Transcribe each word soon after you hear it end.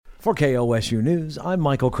For KOSU News, I'm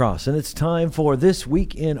Michael Cross, and it's time for This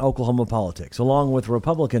Week in Oklahoma Politics, along with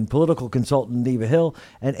Republican political consultant Neva Hill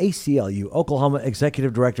and ACLU Oklahoma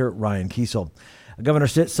Executive Director Ryan Kiesel. Governor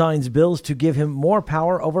Stitt signs bills to give him more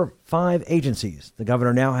power over 5 agencies. The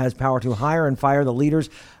governor now has power to hire and fire the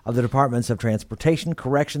leaders of the Departments of Transportation,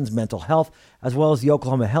 Corrections, Mental Health, as well as the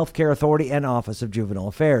Oklahoma Health Care Authority and Office of Juvenile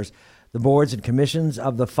Affairs. The boards and commissions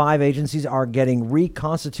of the 5 agencies are getting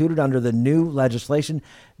reconstituted under the new legislation.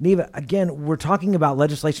 Neva, again, we're talking about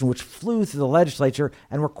legislation which flew through the legislature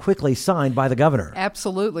and were quickly signed by the governor.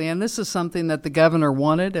 Absolutely. And this is something that the governor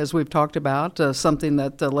wanted, as we've talked about, something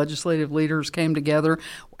that the legislative leaders came together,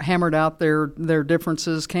 hammered out their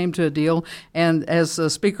differences, came to a deal. And as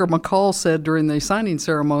Speaker McCall said during the signing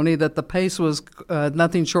ceremony, that the pace was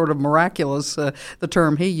nothing short of miraculous, the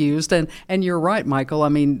term he used. And you're right, Michael. I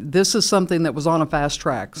mean, this is something that was on a fast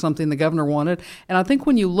track, something the governor wanted. And I think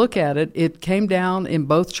when you look at it, it came down in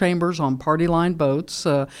both chambers on party line votes.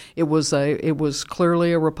 It was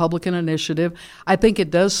clearly a Republican initiative. I think it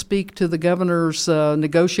does speak to the governor's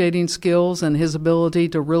negotiating skills and his ability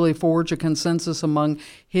to really forge a consensus among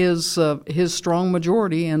his strong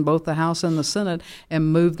majority in both the House and the Senate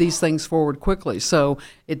and move these things forward quickly. So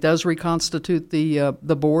it does reconstitute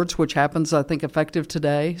the boards, which happens, I think, effective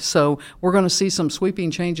today. So we're going to see some sweeping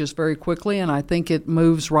changes very quickly, and I think it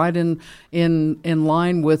moves right in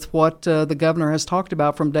line with what the governor has talked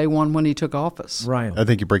about from day one when he took office. Ryan. I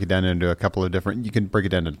think you break it down into a couple of different, you can break it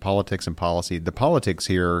down into politics and policy. The politics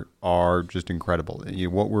here are just incredible.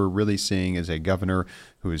 What we're really seeing is a governor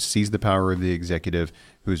who has seized the power of the executive,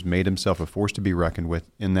 who's made himself a force to be reckoned with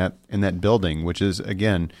in that building, which is,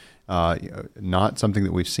 again, not something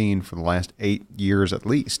that we've seen for the last 8 years at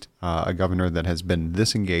least, a governor that has been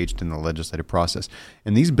this engaged in the legislative process.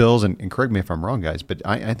 And these bills, and correct me if I'm wrong, guys, but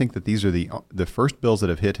I think that these are the first bills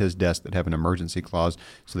that have hit his desk that have an emergency clause,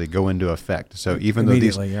 so they go into effect. So even though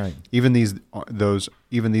these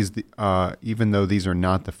are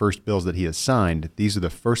not the first bills that he has signed, these are the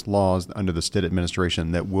first laws under the Stitt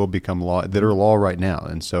administration that will become law, that are law right now.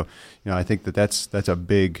 And so, I think that's a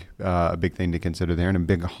big thing to consider there, and a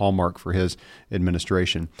big hallmark for his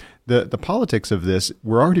administration. The politics of this,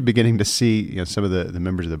 we're already beginning to see, some of the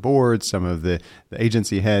members of the board, some of the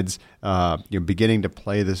agency heads, beginning to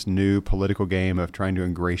play this new political game of trying to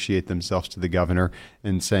ingratiate themselves to the governor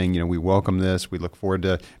and saying, we welcome this, we look forward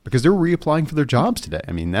to, because they're reapplying for their jobs today.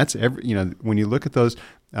 I mean, that's when you look at those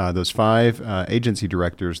 5 agency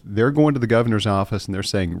directors, they're going to the governor's office and they're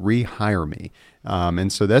saying, rehire me.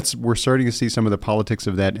 And so we're starting to see some of the politics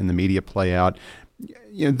of that in the media play out.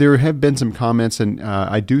 There have been some comments, and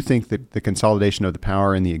I do think that the consolidation of the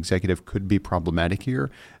power in the executive could be problematic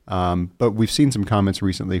here. But we've seen some comments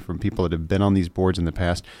recently from people that have been on these boards in the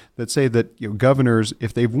past that say that governors,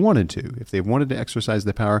 if they've wanted to exercise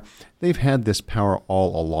the power, they've had this power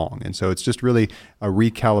all along. And so it's just really a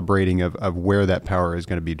recalibrating of where that power is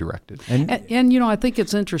going to be directed. And I think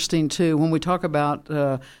it's interesting, too, when we talk about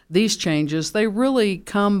these changes, they really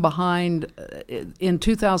come behind in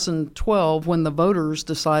 2012 when the voters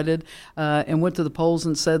decided and went to the polls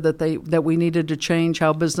and said that we needed to change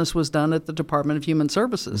how business was done at the Department of Human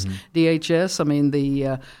Services. DHS, I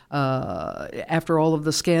mean, after all of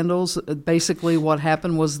the scandals, basically what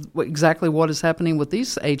happened was exactly what is happening with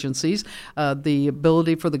these agencies, the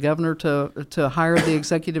ability for the governor to hire the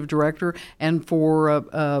executive director and for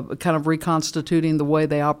kind of reconstituting the way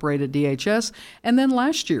they operate at DHS. And then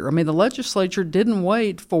last year, I mean, the legislature didn't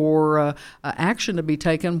wait for action to be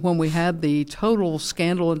taken when we had the total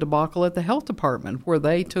scandal and debacle at the health department, where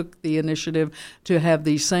they took the initiative to have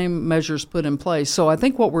these same measures put in place. So I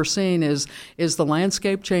think what we're seeing is the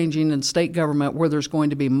landscape changing in state government, where there's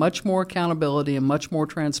going to be much more accountability and much more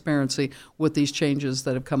transparency with these changes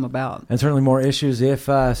that have come about. And certainly more issues if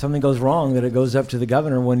something goes wrong, that it goes up to the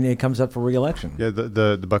governor when it comes up for re-election. Yeah,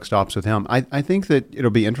 the buck stops with him. I think that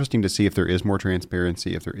it'll be interesting to see if there is more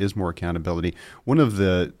transparency, if there is more accountability. One of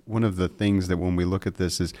the things that when we look at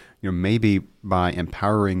this is, maybe by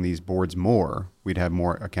empowering these boards more, we'd have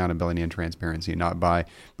more accountability and transparency,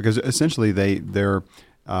 because essentially they're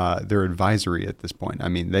advisory at this point. I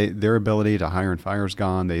mean, their ability to hire and fire is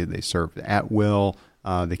gone. They serve at will.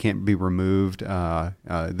 They can't be removed.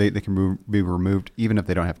 They can be removed even if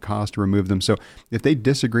they don't have cause to remove them. So if they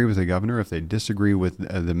disagree with the governor, if they disagree with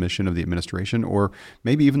the mission of the administration, or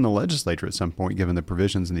maybe even the legislature at some point, given the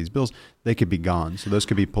provisions in these bills, they could be gone. So those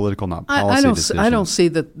could be political, not policy decisions. I don't see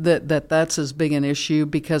that's as big an issue,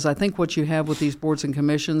 because I think what you have with these boards and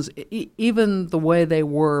commissions, even the way they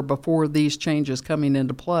were before these changes coming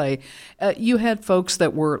into play, you had folks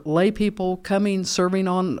that were lay people coming, serving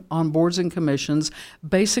on boards and commissions,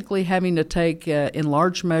 basically having to take in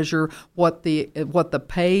large measure what the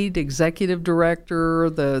paid executive director,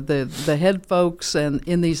 the head folks and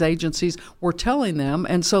in these agencies were telling them,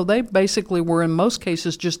 and so they basically were in most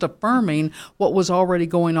cases just affirming what was already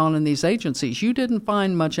going on in these agencies. You didn't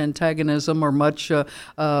find much antagonism or much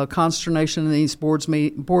consternation in these board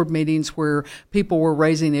meetings where people were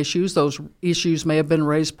raising issues. Those issues may have been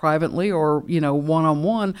raised privately or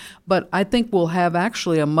one-on-one, but I think we'll have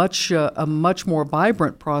actually a much more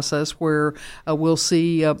vibrant process where we'll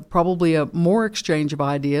see probably a more exchange of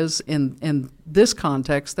ideas in this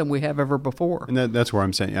context than we have ever before. And that's where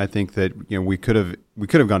I'm saying I think that we could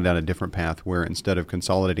have gone down a different path where instead of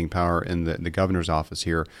consolidating power in the governor's office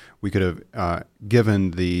here, we could have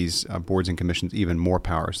given these boards and commissions even more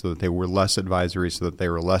power so that they were less advisory, so that they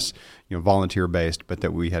were less volunteer based, but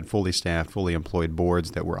that we had fully staffed, fully employed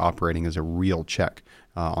boards that were operating as a real check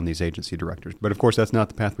on these agency directors. But of course, that's not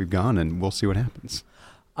the path we've gone, and we'll see what happens.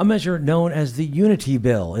 A measure known as the Unity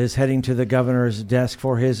Bill is heading to the governor's desk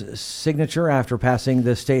for his signature after passing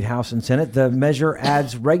the State House and Senate. The measure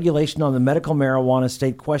adds regulation on the medical marijuana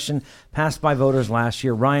state question passed by voters last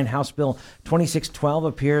year. Ryan, House Bill 2612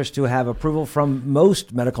 appears to have approval from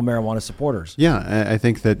most medical marijuana supporters. Yeah, I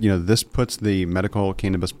think that this puts the medical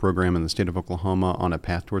cannabis program in the state of Oklahoma on a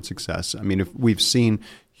path toward success. I mean, if we've seen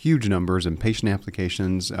huge numbers in patient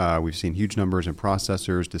applications. We've seen huge numbers in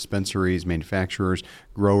processors, dispensaries, manufacturers,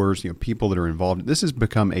 growers, people that are involved. This has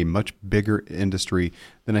become a much bigger industry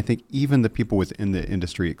than I think even the people within the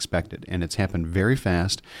industry expected. And it's happened very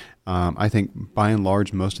fast. I think by and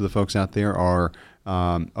large, most of the folks out there are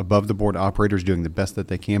above the board operators doing the best that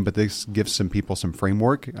they can, but this gives some people some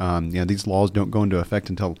framework. These laws don't go into effect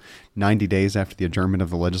until 90 days after the adjournment of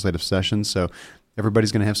the legislative session. So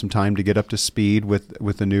everybody's going to have some time to get up to speed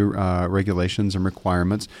with the new regulations and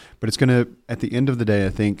requirements. But it's going to, at the end of the day, I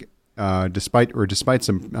think, despite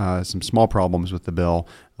some small problems with the bill,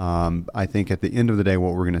 I think at the end of the day,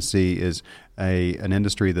 what we're going to see is an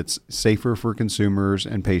industry that's safer for consumers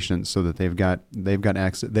and patients, so that they've got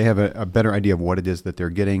access. They have a better idea of what it is that they're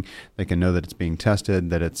getting. They can know that it's being tested,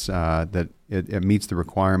 that it's that it meets the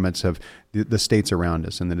requirements of the states around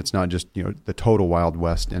us, and that it's not just the total Wild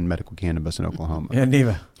West in medical cannabis in Oklahoma. Yeah,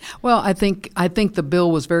 Neva. Well, I think the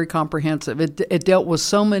bill was very comprehensive. It dealt with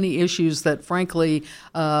so many issues that, frankly,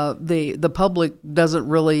 the public doesn't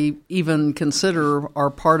really even consider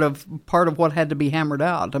are part of what had to be hammered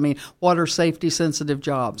out. I mean, what are safety sensitive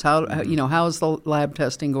jobs? How is the lab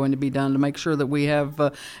testing going to be done to make sure that we have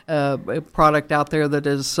a product out there that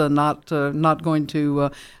is not going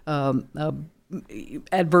to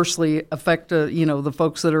adversely affect the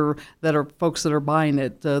folks that are buying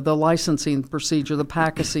it, the licensing procedure, the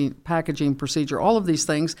packaging procedure, all of these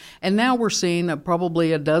things. And now we're seeing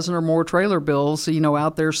probably a dozen or more trailer bills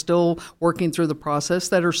out there still working through the process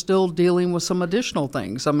that are still dealing with some additional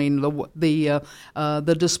things. I mean,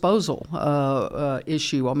 the disposal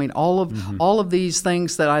issue. I mean, all of these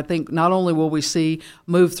things that I think not only will we see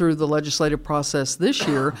move through the legislative process this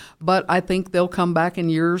year, but I think they'll come back in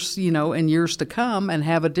years to come and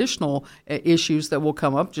have additional issues that will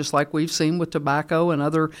come up, just like we've seen with tobacco and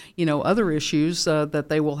other issues that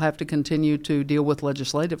they will have to continue to deal with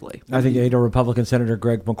legislatively. I think Republican Senator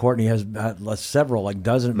Greg McCourtney has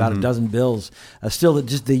about a dozen bills still that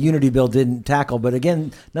just the Unity Bill didn't tackle. But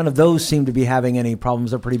again, none of those seem to be having any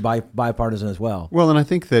problems. They're pretty bipartisan as well. Well, and I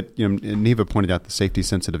think that Neva pointed out the safety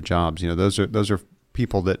sensitive jobs. Those are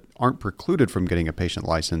people that aren't precluded from getting a patient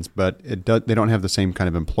license, but they don't have the same kind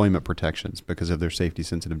of employment protections because of their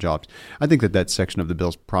safety-sensitive jobs. I think that section of the bill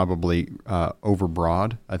is probably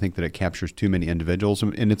overbroad. I think that it captures too many individuals,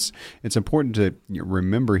 and it's important to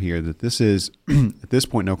remember here that this is at this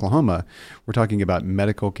point in Oklahoma, we're talking about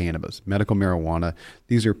medical cannabis, medical marijuana.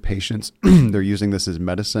 These are patients; they're using this as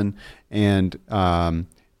medicine, and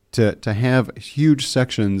to have huge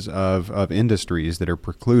sections of industries that are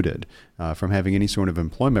precluded from having any sort of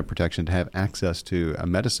employment protection to have access to a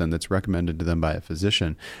medicine that's recommended to them by a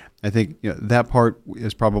physician. I think that part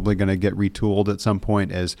is probably going to get retooled at some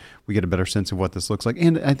point as we get a better sense of what this looks like.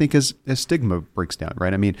 And I think as stigma breaks down,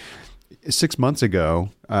 right? I mean, 6 months ago,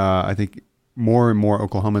 I think more and more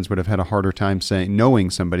Oklahomans would have had a harder time knowing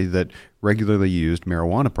somebody that regularly used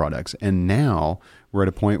marijuana products. And now we're at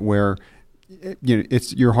a point where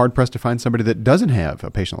you're hard pressed to find somebody that doesn't have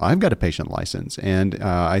a patient. I've got a patient license, and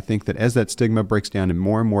I think that as that stigma breaks down, and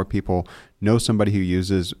more people know somebody who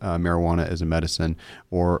uses marijuana as a medicine,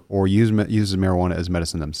 or uses marijuana as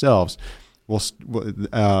medicine themselves,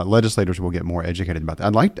 legislators will get more educated about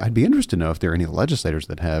that. I'd be interested to know if there are any legislators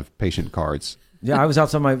that have patient cards. Yeah, I was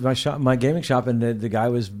outside my gaming shop, and the guy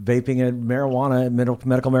was vaping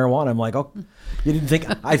medical marijuana. I'm like, oh, you didn't think?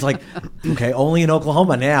 I was like, okay, only in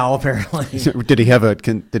Oklahoma now, apparently. Did he have his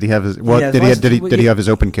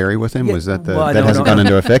open carry with him? Yeah, Was that well, that hasn't gone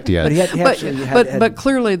into effect yet? But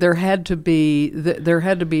clearly there had to be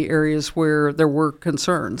areas where there were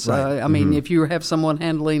concerns. Right. I mean, if you have someone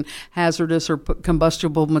handling hazardous or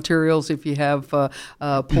combustible materials, if you have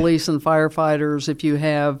police and firefighters, if you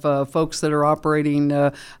have folks that are operating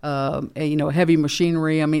heavy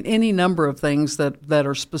machinery, I mean, any number of things that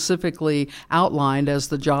are specifically outlined as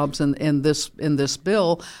the jobs in this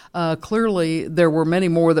bill. Clearly, there were many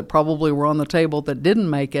more that probably were on the table that didn't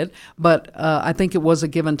make it, but I think it was a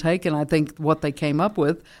give and take, and I think what they came up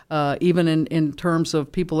with, even in terms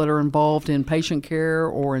of people that are involved in patient care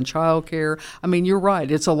or in child care, I mean, you're right.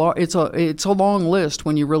 It's a long list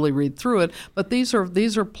when you really read through it, but these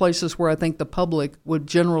are places where I think the public would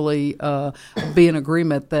generally be in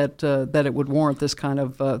agreement that it would warrant this kind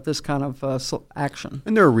of action.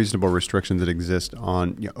 And there are reasonable restrictions that exist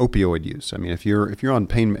on opioid use. I mean, if you're on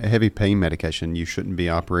heavy pain medication, you shouldn't be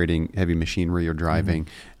operating heavy machinery or driving.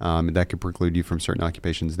 That could preclude you from certain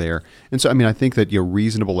occupations there. And so, I mean, I think that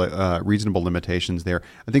reasonable limitations there.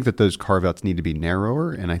 I think that those carve-outs need to be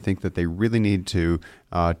narrower, and I think that they really need to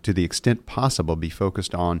the extent possible, be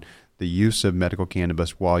focused on the use of medical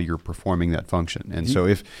cannabis while you're performing that function. And so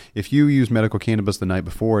if you use medical cannabis the night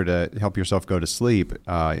before to help yourself go to sleep,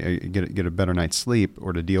 get a better night's sleep,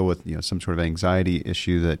 or to deal with some sort of anxiety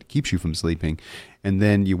issue that keeps you from sleeping, and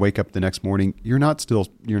then you wake up the next morning, you're not still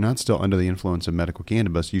under the influence of medical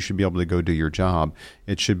cannabis, you should be able to go do your job.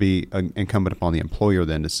 It should be incumbent upon the employer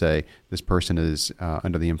then to say this person is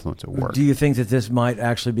under the influence at work. Do you think that this might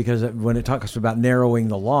actually, because when it talks about narrowing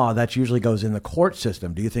the law, that usually goes in the court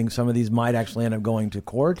system. Do you think some of these might actually end up going to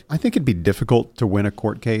court? I think it'd be difficult to win a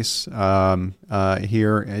court case here.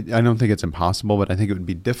 I don't think it's impossible, but I think it would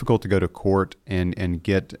be difficult to go to court and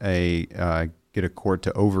get a court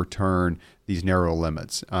to overturn these narrow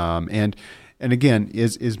limits. And again,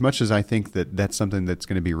 as much as I think that that's something that's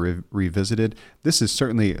going to be revisited, this is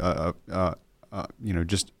certainly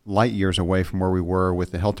just light years away from where we were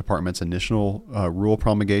with the health department's initial rule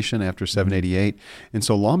promulgation after 788. And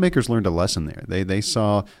so lawmakers learned a lesson there. They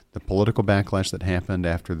saw the political backlash that happened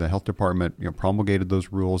after the health department promulgated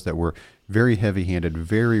those rules that were very heavy-handed,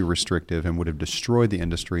 very restrictive, and would have destroyed the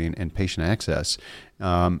industry and patient access.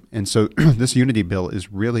 And so this Unity bill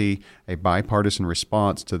is really a bipartisan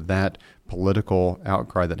response to that political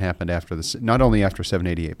outcry that happened not only after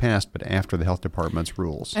 788 passed, but after the health department's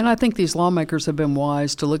rules. And I think these lawmakers have been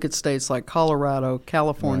wise to look at states like Colorado,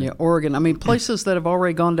 California, right. Oregon. I mean, places that have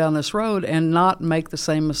already gone down this road and not make the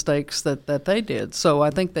same mistakes that they did. So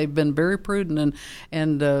I think they've been very prudent,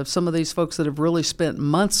 and some of these folks that have really spent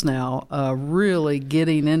months now really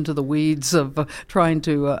getting into the weeds of trying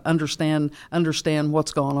to understand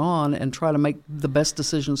what's going on and try to make the best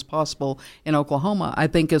decisions possible in Oklahoma, I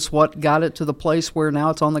think is what got it to the place where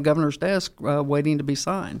now it's on the governor's desk waiting to be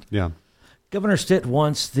signed. Yeah. Governor Stitt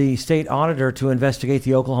wants the state auditor to investigate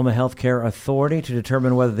the Oklahoma Health Care Authority to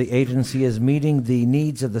determine whether the agency is meeting the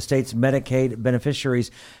needs of the state's Medicaid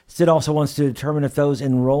beneficiaries. Stitt also wants to determine if those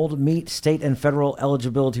enrolled meet state and federal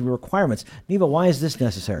eligibility requirements. Neva, why is this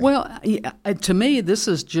necessary? Well, to me, this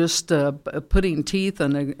is just putting teeth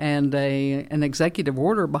and an executive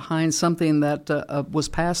order behind something that was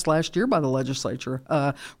passed last year by the legislature.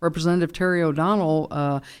 Representative Terry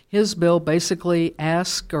O'Donnell, his bill basically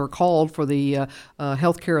asked or called for the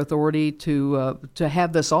Health Care Authority to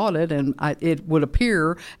have this audit, and it would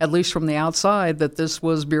appear, at least from the outside, that this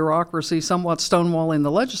was bureaucracy somewhat stonewalling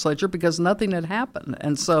the legislature because nothing had happened.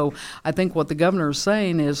 And so I think what the governor is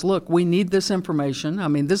saying is, look, we need this information. I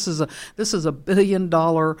mean, this is a $1 billion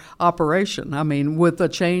operation. I mean, with a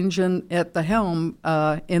change at the helm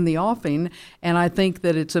in the offing, and I think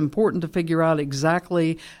that it's important to figure out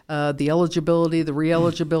exactly the eligibility, the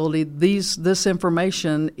re-eligibility. This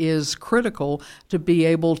information is critical to be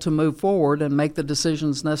able to move forward and make the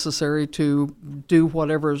decisions necessary to do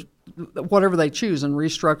whatever they choose in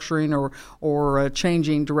restructuring or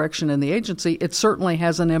changing direction in the agency. It certainly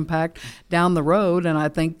has an impact down the road, and I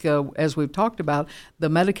think as we've talked about, the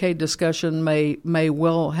Medicaid discussion may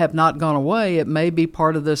well have not gone away. It may be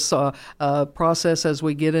part of this process as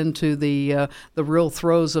we get into the real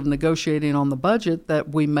throes of negotiating on the budget,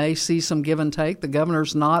 that we may see some give and take. The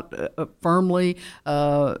governor's not firmly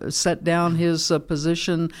set down his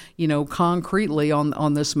position, concretely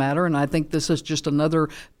on this matter, and I think this is just another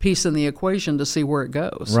piece in the equation to see where it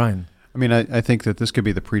goes. Ryan. I mean, I think that this could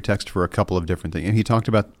be the pretext for a couple of different things. And he talked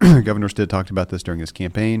about, Governor Stitt talked about this during his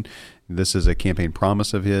campaign. This is a campaign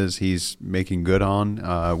promise of his. He's making good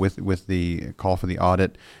on with the call for the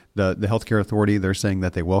audit. The Healthcare Authority, they're saying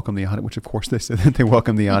that they welcome the audit, which of course they said that they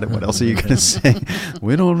welcome the audit. What else are you going to say?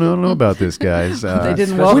 We don't know about this, guys. They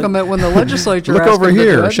didn't welcome it when the legislature look asked over them to do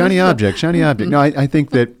here, it. shiny object. No, I think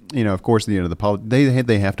that, of course,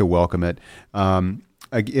 they have to welcome it.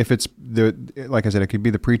 If it's like I said, it could be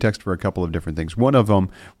the pretext for a couple of different things. One of them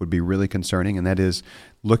would be really concerning, and that is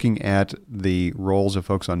looking at the roles of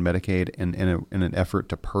folks on Medicaid in an effort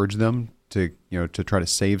to purge them, to try to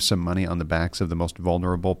save some money on the backs of the most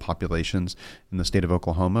vulnerable populations in the state of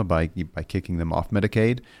Oklahoma by kicking them off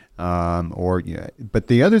Medicaid. But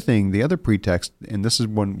the other pretext, and this is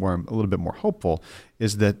one where I'm a little bit more hopeful,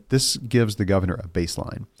 is that this gives the governor a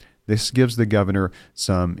baseline. This gives the governor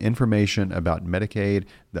some information about Medicaid,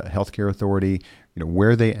 the Healthcare Authority,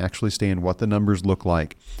 where they actually stand, what the numbers look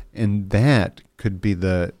like. And that could be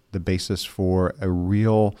the basis for a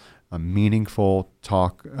real meaningful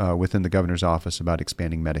talk within the governor's office about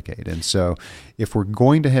expanding Medicaid. And so if we're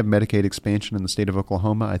going to have Medicaid expansion in the state of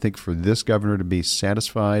Oklahoma, I think for this governor to be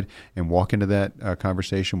satisfied and walk into that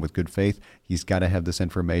conversation with good faith, he's got to have this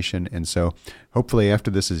information. And so hopefully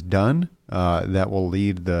after this is done, that'll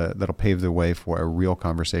pave the way for a real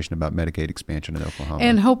conversation about Medicaid expansion in Oklahoma.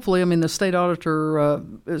 And hopefully, the state auditor,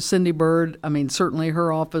 Cindy Byrd, certainly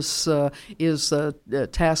her office is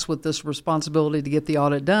tasked with this responsibility to get the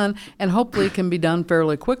audit done, and hopefully it can be done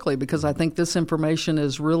fairly quickly, because I think this information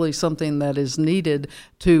is really something that is needed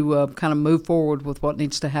to kind of move forward with what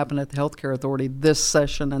needs to happen at the Healthcare Authority this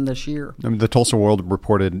session and this year. The Tulsa World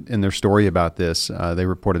reported in their story about this, they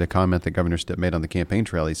reported a comment that Governor Stitt made on the campaign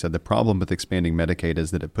trail. He said the problem with expanding Medicaid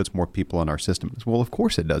is that it puts more people in our system. Well, of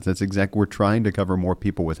course it does. That's exactly, we're trying to cover more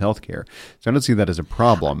people with health care. So I don't see that as a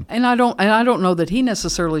problem. And I don't know that he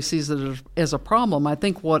necessarily sees it as a problem. I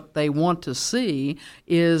think what they want to see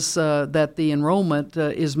is that the enrollment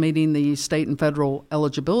is meeting the state and federal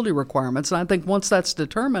eligibility requirements. And I think once that's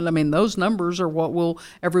determined, those numbers are what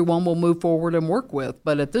everyone will move forward and work with.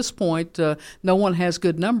 But at this point, no one has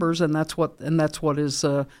good numbers, and that's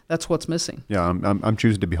what's missing. Yeah, I'm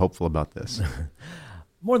choosing to be hopeful about this.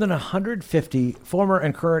 More than 150 former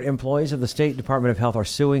and current employees of the State Department of Health are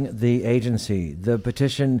suing the agency. The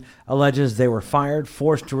petition alleges they were fired,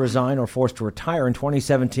 forced to resign, or forced to retire in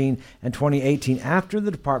 2017 and 2018 after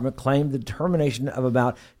the department claimed the termination of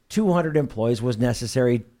about 200 employees was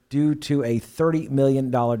necessary due to a $30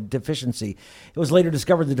 million deficiency. It was later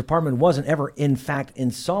discovered the department wasn't ever, in fact,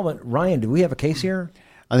 insolvent. Ryan, do we have a case here?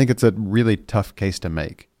 I think it's a really tough case to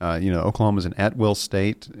make. Oklahoma's an at-will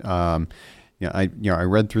state. I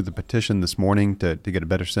read through the petition this morning to get a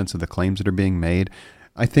better sense of the claims that are being made.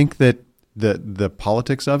 I think that the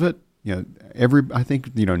politics of it, 9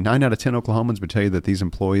 out of 10 Oklahomans would tell you that these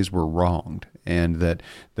employees were wronged, and that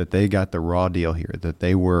they got the raw deal here, that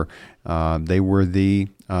they were the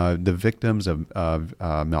victims of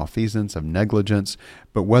malfeasance, of negligence.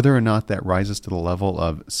 But whether or not that rises to the level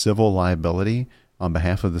of civil liability on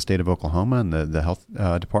behalf of the state of Oklahoma and the health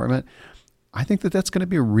department, I think that that's going to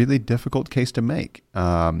be a really difficult case to make.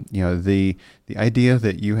 The idea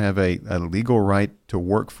that you have a legal right to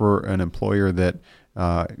work for an employer that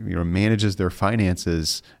manages their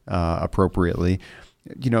finances appropriately.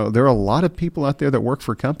 There are a lot of people out there that work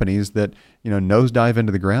for companies that nosedive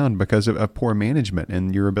into the ground because of poor management,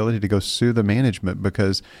 and your ability to go sue the management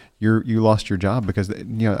because you lost your job. Because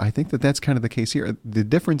I think that that's kind of the case here. The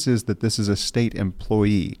difference is that this is a state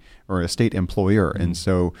employee or a state employer, and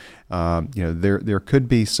so there could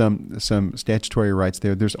be some statutory rights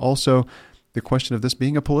there. There's also the question of this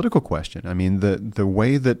being a political question. The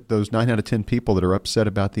way that those 9 out of 10 people that are upset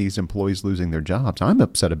about these employees losing their jobs, I'm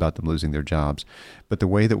upset about them losing their jobs, but the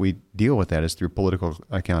way that we deal with that is through political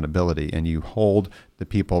accountability, and you hold the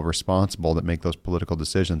people responsible that make those political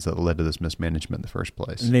decisions that led to this mismanagement in the first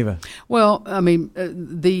place. Neva. Well,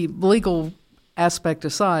 the legal aspect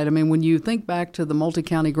aside, when you think back to the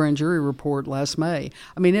multi-county grand jury report last May,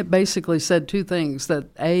 it basically said two things: that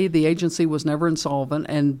A, the agency was never insolvent,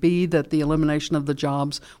 and B, that the elimination of the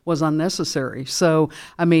jobs was unnecessary. So,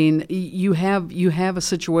 you have a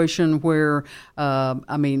situation where,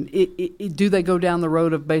 do they go down the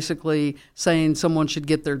road of basically saying someone should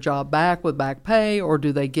get their job back with back pay, or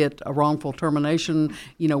do they get a wrongful termination,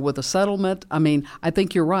 with a settlement? I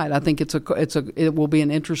think you're right. I think it will be an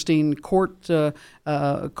interesting court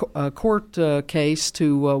case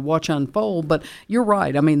to watch unfold. But you're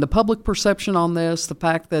right. The public perception on this, the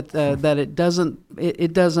fact that it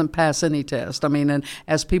it doesn't pass any test. I mean, and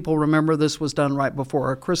as people remember, this was done right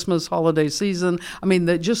before a Christmas holiday season. I mean,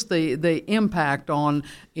 the impact on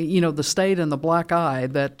the state and the black eye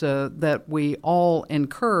that we all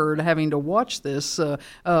incurred having to watch this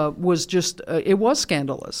was just it was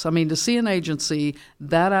scandalous. I mean, to see an agency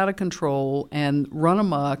that out of control and run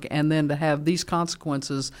amok, and then to have these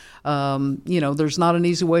consequences, there's not an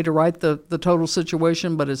easy way to write the total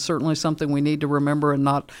situation, but it's certainly something we need to remember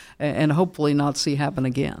and hopefully not see happen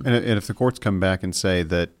again. And if the courts come back and say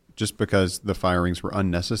that just because the firings were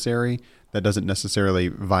unnecessary, that doesn't necessarily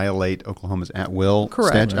violate Oklahoma's at-will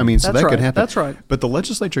statute. I mean, so that could happen. That's right. But the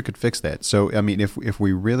legislature could fix that. So, I mean, if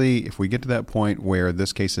we get to that point where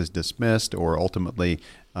this case is dismissed, or ultimately,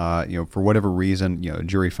 for whatever reason, a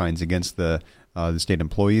jury finds against the state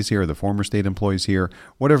employees here, the former state employees here,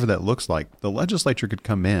 whatever that looks like, the legislature could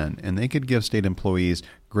come in and they could give state employees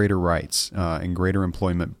greater rights and greater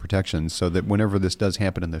employment protections, so that whenever this does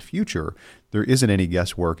happen in the future, there isn't any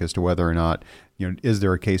guesswork as to whether or not, is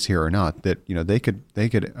there a case here or not. That they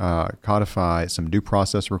could codify some due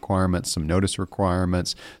process requirements, some notice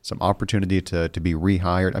requirements, some opportunity to be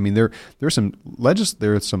rehired. I mean, there's some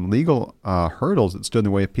legal hurdles that stood in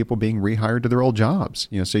the way of people being rehired to their old jobs.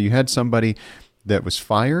 So you had somebody that was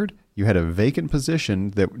fired. You had a vacant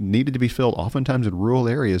position that needed to be filled, oftentimes in rural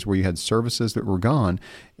areas where you had services that were gone.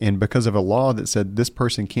 And because of a law that said this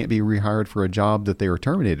person can't be rehired for a job that they were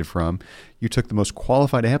terminated from, you took the most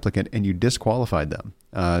qualified applicant and you disqualified them.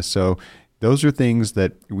 So those are things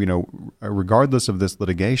that, regardless of this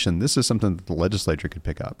litigation, this is something that the legislature could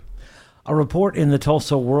pick up. A report in the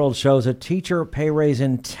Tulsa World shows a teacher pay raise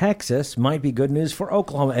in Texas might be good news for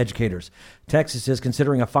Oklahoma educators. Texas is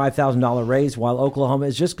considering a $5,000 raise, while Oklahoma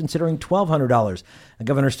is just considering $1,200. And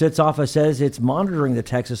Governor Stitt's office says it's monitoring the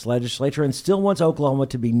Texas legislature and still wants Oklahoma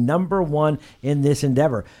to be number one in this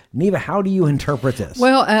endeavor. Neva, how do you interpret this?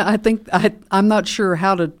 Well, I think I'm not sure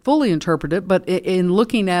how to fully interpret it, but in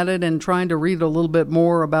looking at it and trying to read a little bit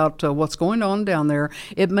more about what's going on down there,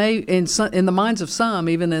 it may, in the minds of some,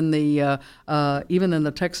 even in the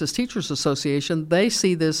Texas Teachers Association, they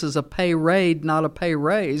see this as a pay raid, not a pay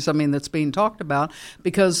raise. I mean, that's being talked about,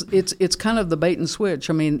 because it's kind of the bait and switch.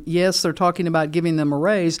 I mean, yes, they're talking about giving them a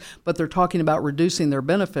raise, but they're talking about reducing their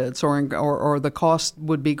benefits, or the cost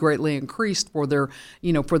would be greatly increased for their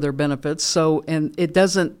benefits. So, and it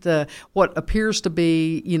doesn't what appears to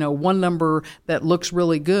be one number that looks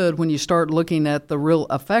really good, when you start looking at the real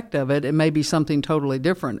effect of it, it may be something totally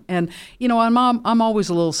different. And I'm always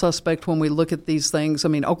a little suspect when we look at these things. I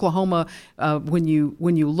mean, Oklahoma, when you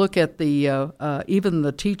look at the even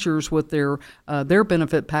the teachers with their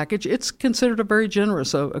benefit package, it's considered a very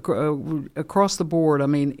generous across the board. I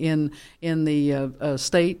mean, in the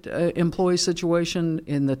state employee situation,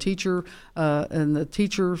 in the teacher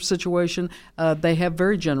situation, they have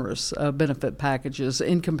very generous benefit packages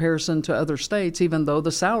in comparison to other states, even though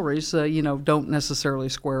the salaries don't necessarily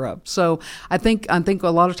square up. So I think a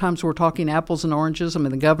lot of times we're talking apples and oranges. I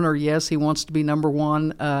mean, the governor, yes, he wants to be number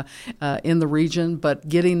one in the region, but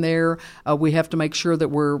getting there, we have to make sure that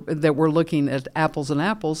we're looking at apples and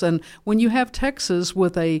apples. And when you have Texas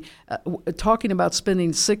with talking about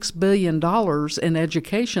spending $6 billion in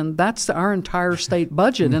education, that's our entire state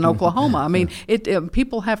budget in Oklahoma. I mean,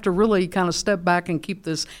 people have to really kind of step back and keep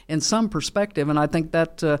this in some perspective. And I think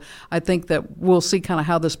that we'll see kind of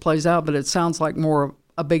how this plays out. But it sounds like more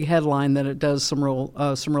a big headline than it does some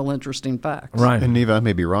real interesting facts. Right. And Neva, I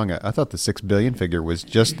may be wrong. I thought the $6 billion figure was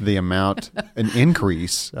just the amount, an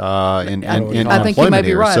increase in employment. I think you may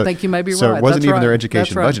be right. So, I think you may be right. So it wasn't That's even right. their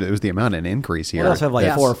education That's right. budget. It was the amount in increase here. We also have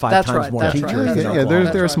like 4 or 5 times more teachers. Right.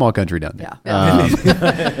 They're a small country down there.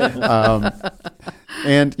 Yeah.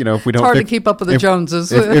 And if we don't, it's hard to keep up with the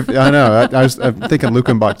Joneses. I know. I'm thinking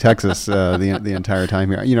Luckenbach, Texas, the entire time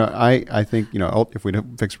here. I think if we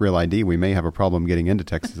don't fix Real ID, we may have a problem getting into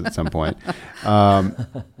Texas at some point.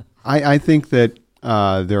 I think that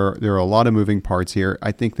there are a lot of moving parts here.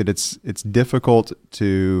 I think that it's difficult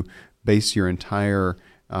to base your entire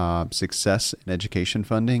success in education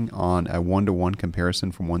funding on a one-to-one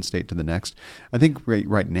comparison from one state to the next. I think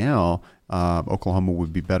right now, Oklahoma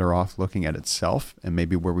would be better off looking at itself and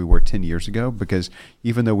maybe where we were 10 years ago, because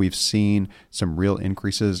even though we've seen some real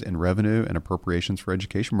increases in revenue and appropriations for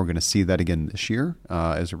education, we're going to see that again this year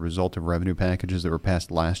as a result of revenue packages that were passed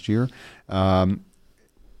last year.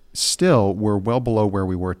 Still, we're well below where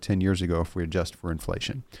we were 10 years ago if we adjust for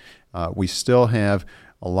inflation. We still have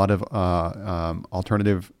a lot of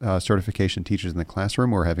alternative certification teachers in the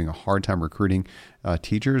classroom. We're having a hard time recruiting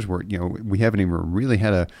teachers. We haven't even really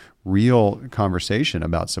had a real conversation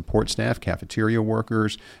about support staff, cafeteria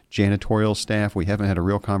workers, janitorial staff. We haven't had a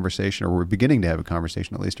real conversation, or we're beginning to have a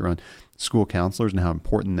conversation at least around school counselors and how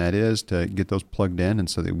important that is to get those plugged in, and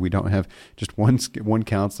so that we don't have just one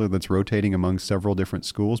counselor that's rotating among several different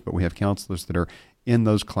schools, but we have counselors that are in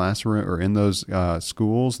those classroom or in those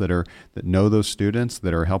schools that know those students,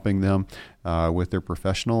 that are helping them with their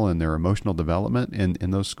professional and their emotional development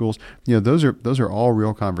in those schools. Those are all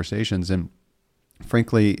real conversations. And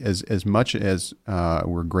frankly, as much as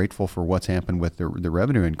we're grateful for what's happened with the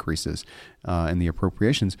revenue increases and the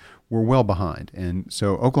appropriations, we're well behind. And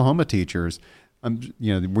so Oklahoma teachers,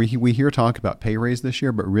 we hear talk about pay raise this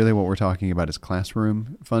year, but really what we're talking about is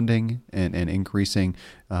classroom funding and increasing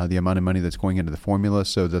the amount of money that's going into the formula,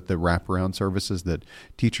 so that the wraparound services that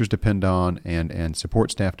teachers depend on and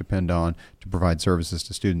support staff depend on to provide services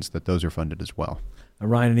to students, that those are funded as well.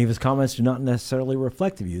 Ryan and Eva's comments do not necessarily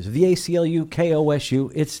reflect the views of the ACLU,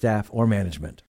 KOSU, its staff, or management.